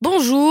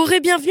Bonjour et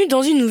bienvenue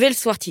dans une nouvelle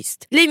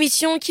Soirtiste,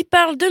 l'émission qui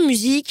parle de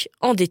musique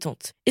en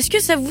détente. Est-ce que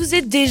ça vous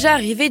est déjà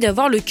arrivé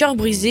d'avoir le cœur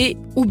brisé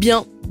ou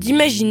bien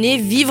d'imaginer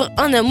vivre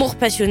un amour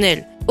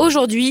passionnel ?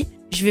 Aujourd'hui,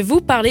 je vais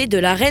vous parler de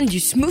la reine du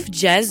smooth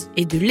jazz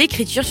et de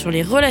l'écriture sur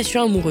les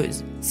relations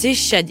amoureuses. C'est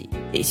Sade.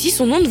 Et si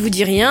son nom ne vous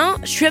dit rien,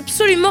 je suis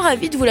absolument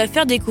ravie de vous la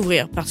faire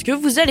découvrir parce que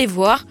vous allez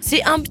voir,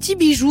 c'est un petit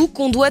bijou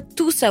qu'on doit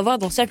tous avoir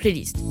dans sa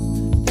playlist.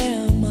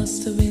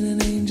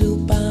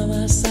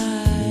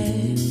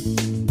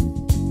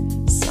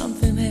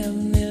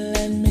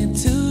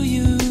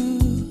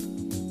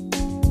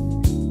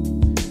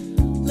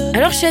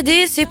 Alors Sade,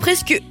 c'est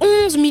presque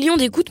 11 millions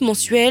d'écoutes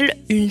mensuelles,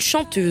 une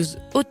chanteuse,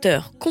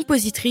 auteure,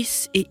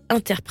 compositrice et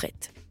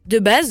interprète. De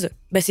base,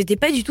 c'était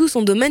pas du tout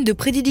son domaine de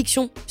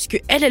prédilection,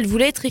 puisque elle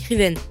voulait être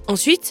écrivaine.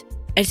 Ensuite,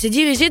 elle s'est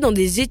dirigée dans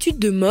des études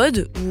de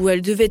mode où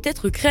elle devait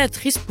être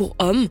créatrice pour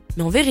hommes,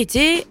 mais en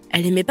vérité,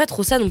 elle aimait pas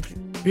trop ça non plus.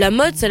 La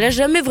mode, ça l'a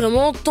jamais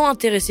vraiment tant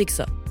intéressée que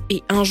ça.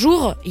 Et un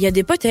jour, il y a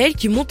des potes à elle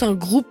qui montent un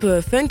groupe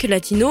funk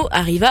latino,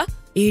 Arriva,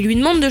 et ils lui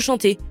demandent de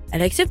chanter.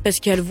 Elle accepte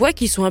parce qu'elle voit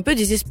qu'ils sont un peu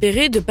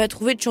désespérés de pas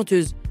trouver de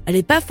chanteuse. Elle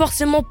est pas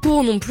forcément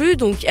pour non plus,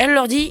 donc elle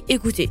leur dit «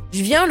 Écoutez,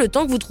 je viens le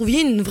temps que vous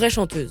trouviez une vraie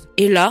chanteuse. »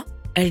 Et là,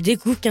 elle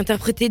découvre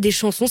qu'interpréter des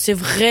chansons, c'est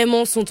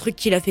vraiment son truc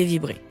qui la fait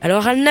vibrer.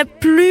 Alors elle n'a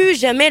plus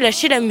jamais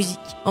lâché la musique.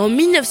 En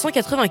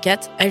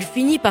 1984, elle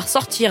finit par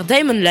sortir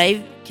Diamond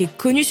Live, qui est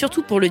connu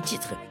surtout pour le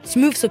titre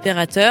Smooth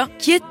Operator,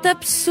 qui est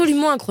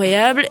absolument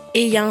incroyable,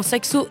 et il y a un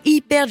saxo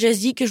hyper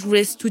jazzy que je vous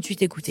laisse tout de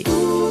suite écouter.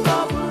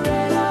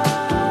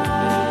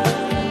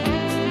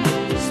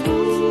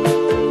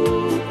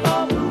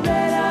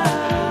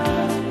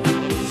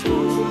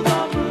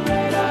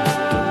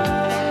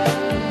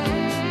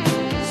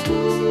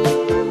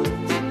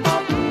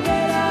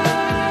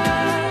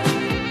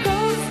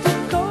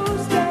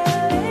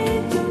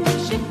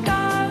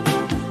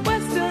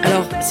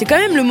 C'est quand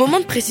même le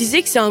moment de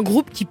préciser que c'est un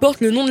groupe qui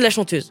porte le nom de la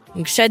chanteuse.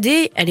 Donc Sade,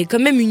 elle est quand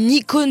même une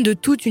icône de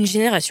toute une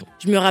génération.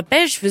 Je me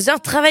rappelle, je faisais un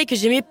travail que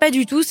j'aimais pas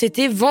du tout,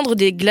 c'était vendre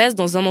des glaces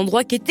dans un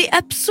endroit qui était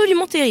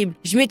absolument terrible.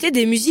 Je mettais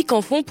des musiques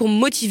en fond pour me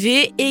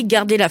motiver et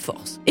garder la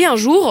force. Et un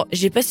jour,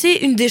 j'ai passé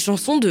une des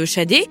chansons de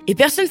Sade et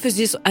personne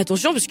faisait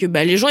attention parce que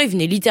les gens ils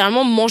venaient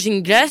littéralement manger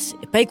une glace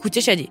et pas écouter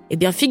Sade. Eh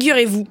bien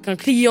figurez-vous qu'un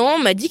client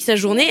m'a dit que sa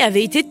journée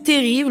avait été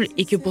terrible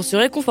et que pour se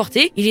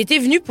réconforter, il était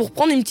venu pour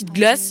prendre une petite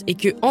glace et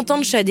que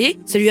entendre Sade,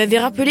 ça lui avait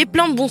rappelé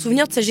plein de bons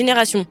souvenirs de sa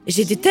génération. Et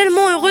j'étais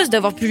tellement heureuse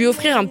d'avoir pu lui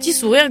offrir un petit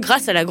sourire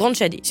grâce à la grande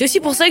Sade. C'est aussi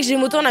pour ça que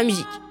j'aime autant la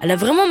musique. Elle a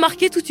vraiment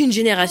marqué toute une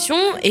génération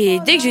et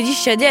dès que je dis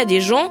Sade à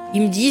des gens,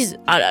 ils me disent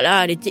 « Ah là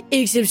là, elle était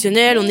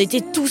exceptionnelle, on était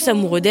tous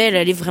amoureux d'elle,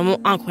 elle est vraiment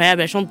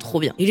incroyable, elle chante trop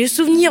bien. » Et les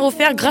souvenirs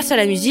offerts grâce à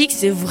la musique,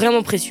 c'est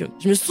vraiment précieux.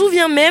 Je me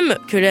souviens même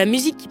que la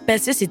musique qui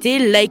passait, c'était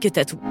Like a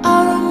Tattoo.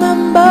 I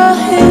remember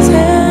his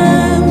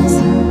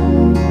hands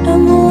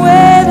and the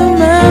way the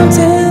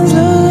mountains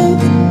look.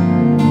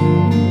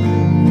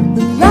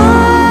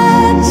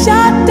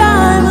 Shot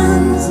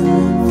diamonds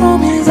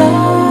from his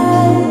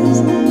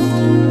eyes,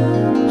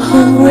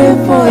 hungry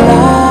for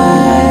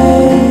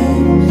life,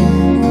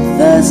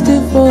 thirsty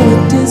for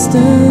a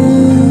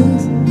distant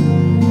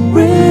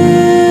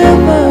river.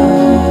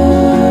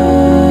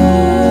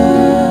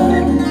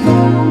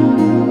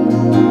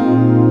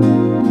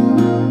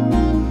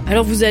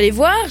 Alors vous allez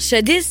voir,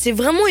 Sade, c'est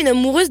vraiment une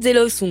amoureuse des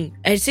love songs.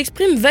 Elle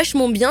s'exprime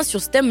vachement bien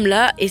sur ce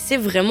thème-là et c'est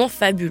vraiment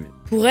fabuleux.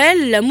 Pour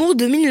elle, l'amour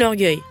domine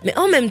l'orgueil. Mais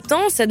en même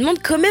temps, ça demande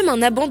quand même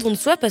un abandon de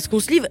soi parce qu'on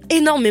se livre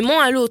énormément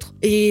à l'autre.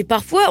 Et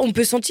parfois, on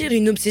peut sentir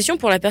une obsession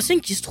pour la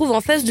personne qui se trouve en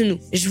face de nous.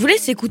 Je vous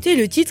laisse écouter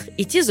le titre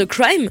It is a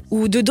Crime,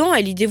 où dedans,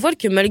 elle y dévoile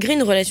que malgré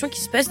une relation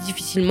qui se passe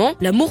difficilement,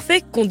 l'amour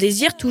fait qu'on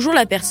désire toujours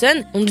la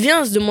personne. On devient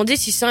à se demander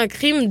si c'est un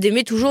crime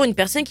d'aimer toujours une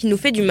personne qui nous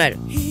fait du mal.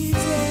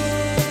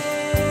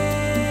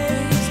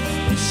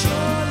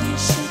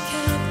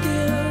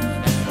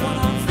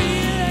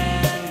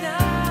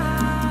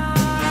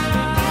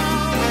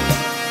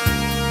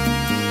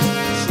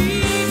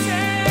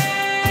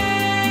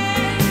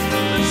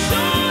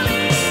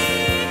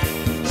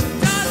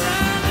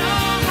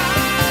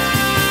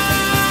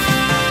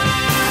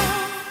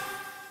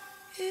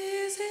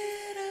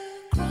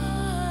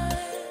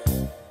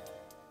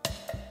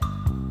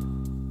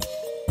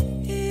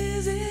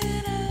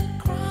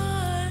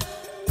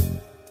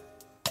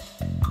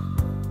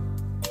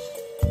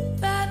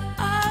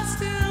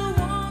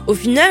 Au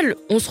final,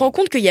 on se rend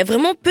compte qu'il y a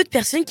vraiment peu de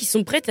personnes qui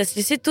sont prêtes à se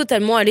laisser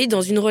totalement aller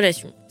dans une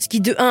relation. Ce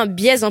qui, de 1,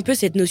 biaise un peu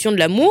cette notion de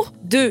l'amour,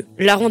 2,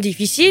 la rend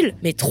difficile,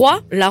 mais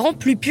 3, la rend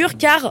plus pure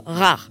car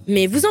rare.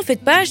 Mais vous en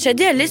faites pas,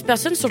 Sade, elle laisse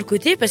personne sur le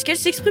côté parce qu'elle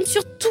s'exprime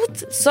sur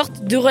toutes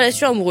sortes de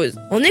relations amoureuses.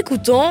 En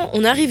écoutant,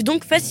 on arrive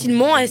donc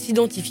facilement à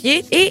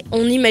s'identifier et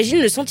on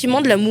imagine le sentiment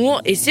de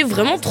l'amour et c'est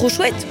vraiment trop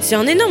chouette. C'est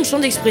un énorme champ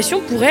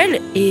d'expression pour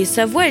elle et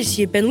sa voix, elle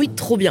s'y épanouit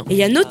trop bien. Et il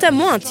y a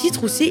notamment un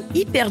titre où c'est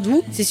hyper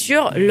doux, c'est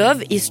sur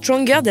Love is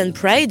Stronger Than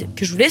Pride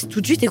que je vous laisse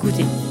tout de suite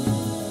écouter.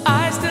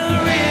 I still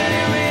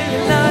really,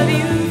 really love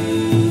you.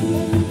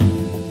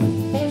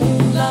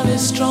 Love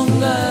is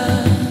stronger.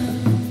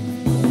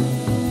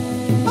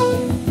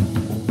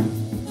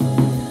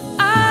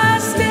 I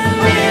still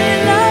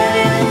really love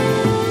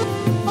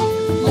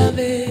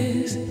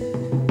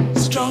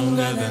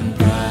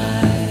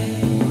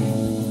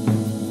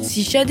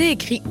Sade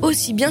écrit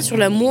aussi bien sur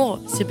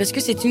l'amour, c'est parce que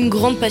c'est une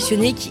grande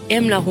passionnée qui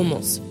aime la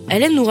romance.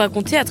 Elle aime nous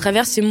raconter à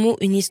travers ses mots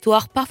une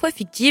histoire parfois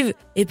fictive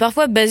et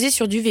parfois basée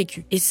sur du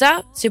vécu. Et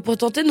ça, c'est pour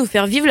tenter de nous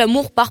faire vivre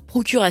l'amour par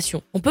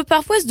procuration. On peut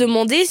parfois se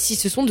demander si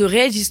ce sont de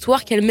réelles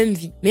histoires qu'elle-même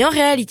vit. Mais en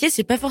réalité,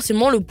 c'est pas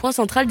forcément le point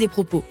central des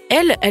propos.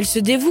 Elle se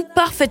dévoue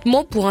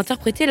parfaitement pour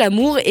interpréter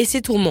l'amour et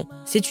ses tourments.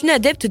 C'est une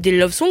adepte des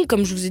love songs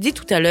comme je vous ai dit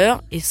tout à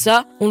l'heure, et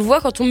ça, on le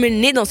voit quand on met le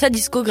nez dans sa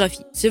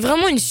discographie. C'est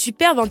vraiment une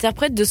superbe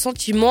interprète de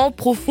sentiments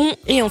profonds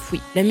et enfouis.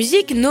 La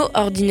musique No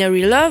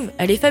Ordinary Love,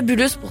 elle est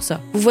fabuleuse pour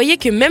ça. Vous voyez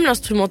que même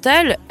l'instrumental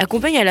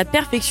accompagne à la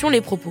perfection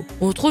les propos.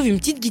 On retrouve une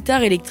petite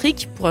guitare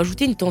électrique pour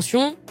ajouter une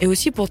tension et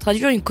aussi pour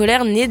traduire une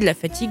colère née de la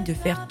fatigue de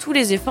faire tous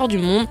les efforts du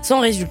monde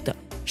sans résultat.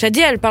 Sade,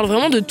 elle parle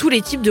vraiment de tous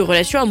les types de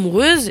relations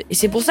amoureuses et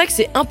c'est pour ça que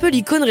c'est un peu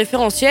l'icône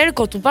référentielle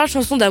quand on parle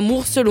chanson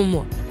d'amour selon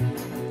moi.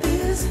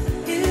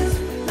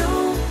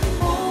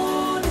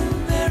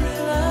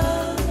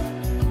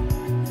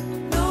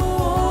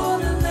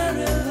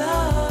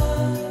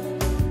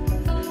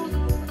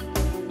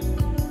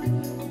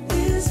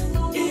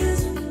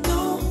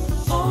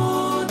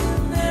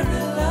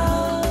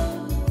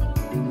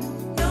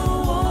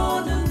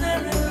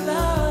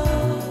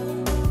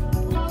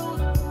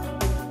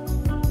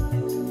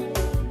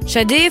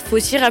 Sade, faut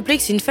aussi rappeler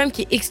que c'est une femme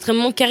qui est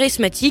extrêmement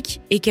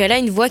charismatique et qu'elle a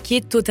une voix qui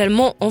est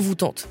totalement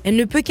envoûtante. Elle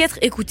ne peut qu'être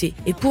écoutée.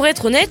 Et pour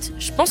être honnête,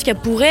 je pense qu'elle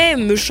pourrait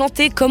me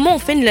chanter comment on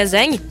fait une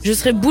lasagne. Je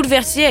serais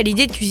bouleversée à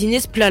l'idée de cuisiner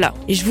ce plat-là.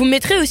 Et je vous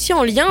mettrai aussi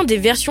en lien des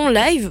versions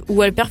live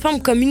où elle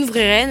performe comme une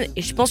vraie reine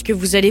et je pense que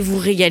vous allez vous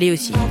régaler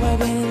aussi.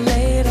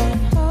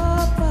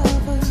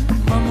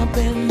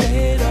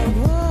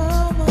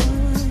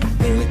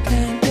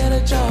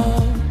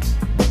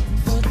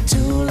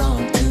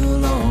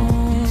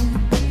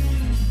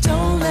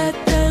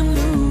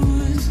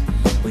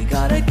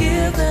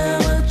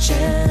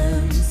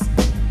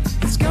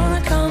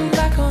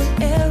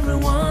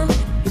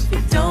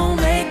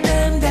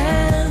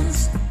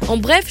 En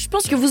bref, je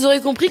pense que vous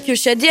aurez compris que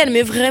Sade, elle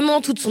met vraiment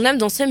toute son âme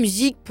dans sa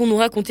musique pour nous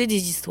raconter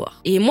des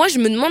histoires. Et moi, je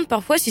me demande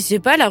parfois si c'est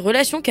pas la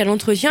relation qu'elle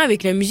entretient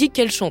avec la musique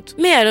qu'elle chante.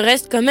 Mais elle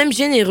reste quand même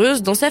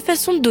généreuse dans sa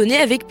façon de donner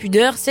avec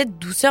pudeur cette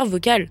douceur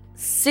vocale.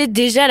 C'est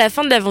déjà la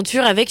fin de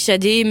l'aventure avec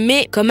Sade,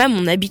 mais comme à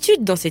mon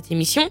habitude dans cette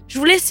émission, je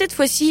vous laisse cette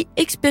fois-ci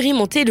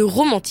expérimenter le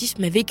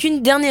romantisme avec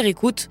une dernière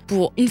écoute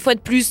pour, une fois de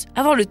plus,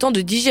 avoir le temps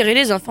de digérer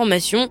les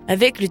informations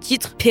avec le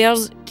titre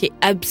Pearls qui est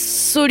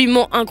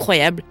absolument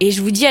incroyable. Et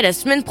je vous dis à la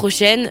semaine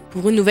prochaine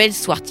pour une nouvelle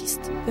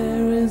Swartiste.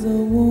 There is a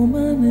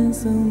woman in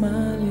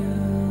Somalia,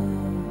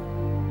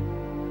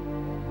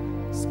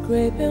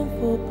 scraping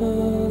for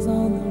pearls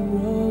on the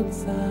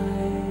roadside.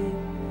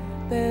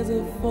 There's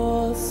a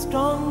force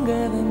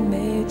stronger than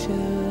nature,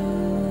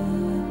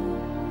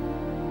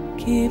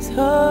 keeps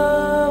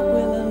her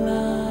will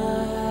alive.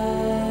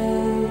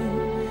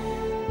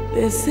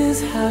 This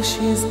is how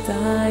she's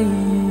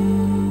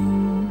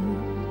dying.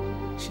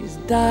 She's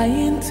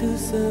dying to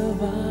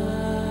survive.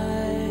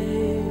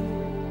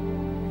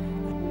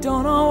 I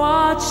don't know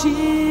what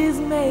she's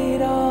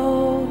made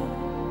of.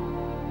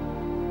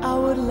 I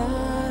would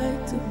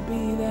like to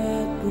be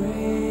that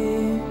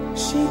brave.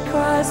 She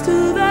cries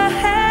to the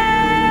heaven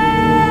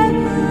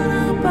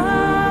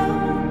above.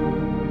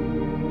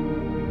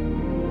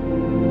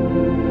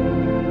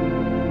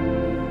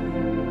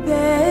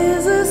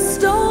 There's a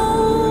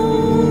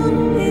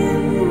stone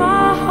in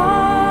my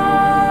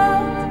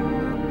heart.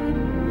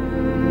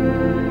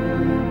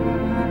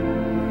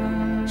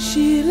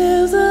 She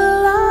lives a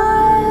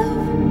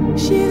life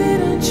she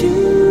didn't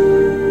choose.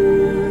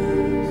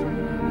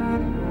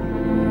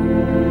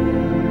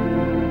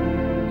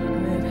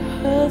 And it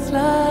hurts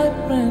like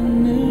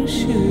brand new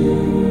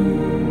shoes.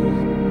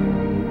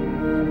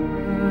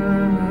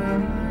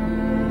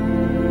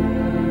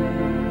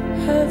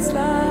 Hurts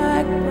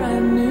like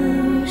brand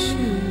new shoes.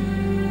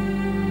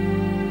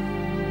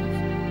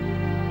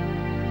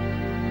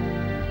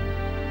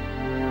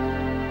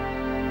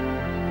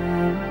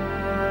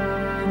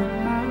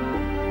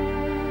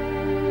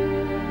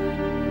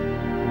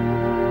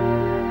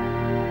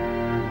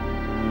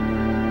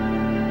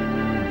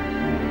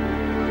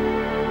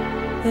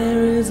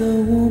 There is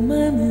a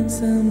woman in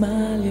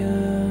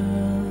Somalia.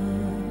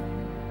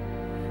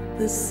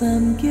 The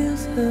sun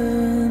gives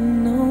her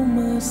no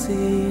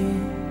mercy.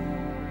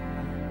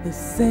 The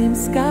same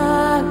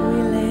sky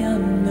we lay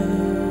under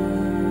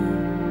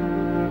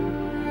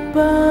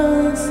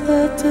burns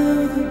her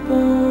to the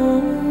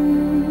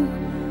bone.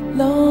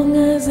 Long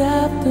as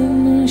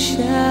afternoon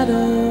shadows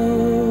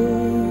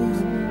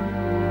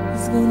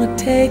is gonna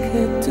take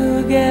her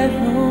to get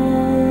home.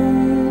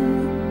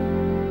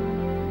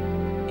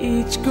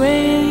 Each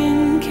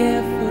grain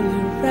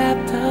carefully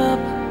wrapped up,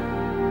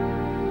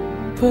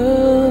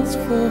 pearls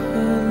for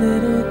her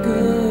little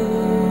girl.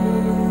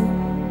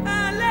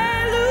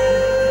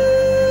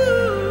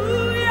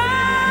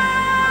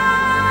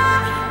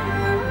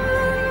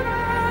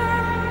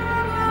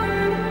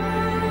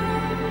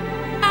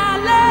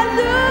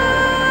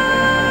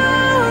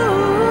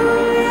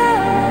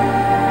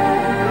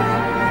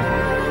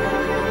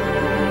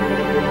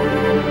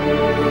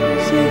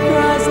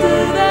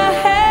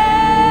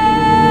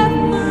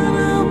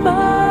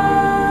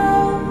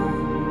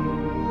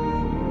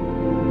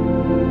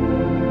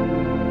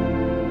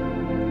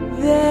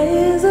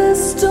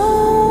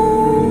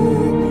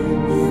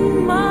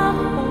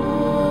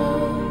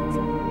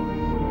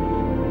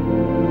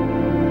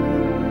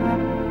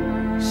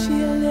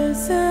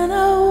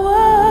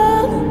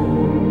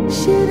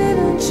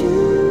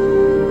 you.